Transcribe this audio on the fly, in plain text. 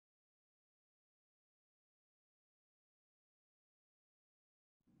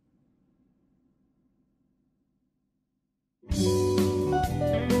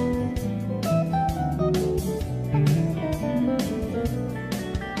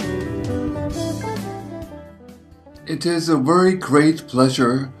It is a very great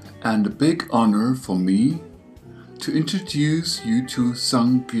pleasure and a big honor for me to introduce you to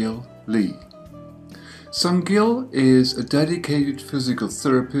Sang-Gil Lee. Sang-Gil is a dedicated physical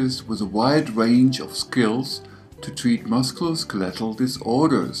therapist with a wide range of skills to treat musculoskeletal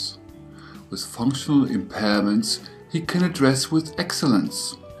disorders. With functional impairments he can address with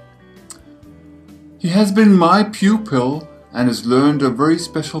excellence. He has been my pupil and has learned a very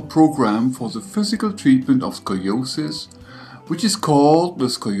special program for the physical treatment of scoliosis, which is called the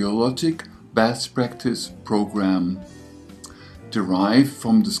Scoliotic Best Practice Program, derived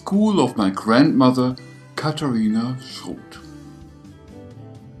from the school of my grandmother Katharina Schroth.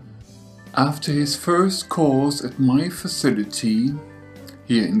 After his first course at my facility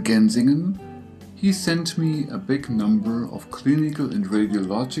here in Gensingen, he sent me a big number of clinical and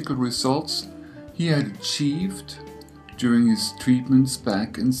radiological results he had achieved during his treatments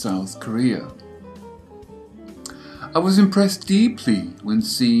back in South Korea. I was impressed deeply when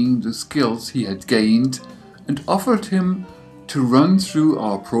seeing the skills he had gained and offered him to run through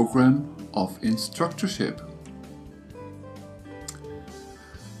our program of instructorship.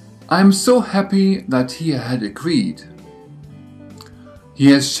 I am so happy that he had agreed.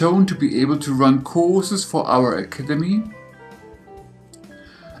 He has shown to be able to run courses for our academy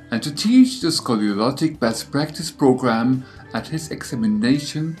and to teach the Scoliotic Best Practice Program at his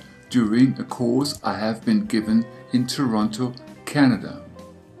examination during a course I have been given in Toronto, Canada.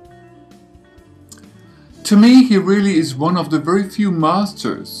 To me, he really is one of the very few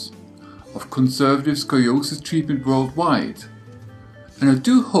masters of conservative scoliosis treatment worldwide, and I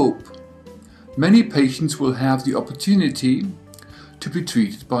do hope many patients will have the opportunity to be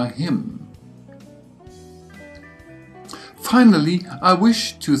treated by him. Finally, I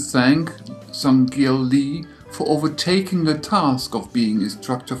wish to thank Sang-Gil Lee for overtaking the task of being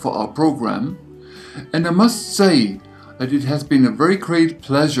instructor for our program, and I must say that it has been a very great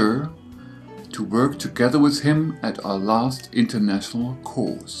pleasure to work together with him at our last international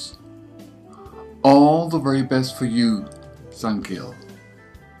course. All the very best for you, Sang-Gil.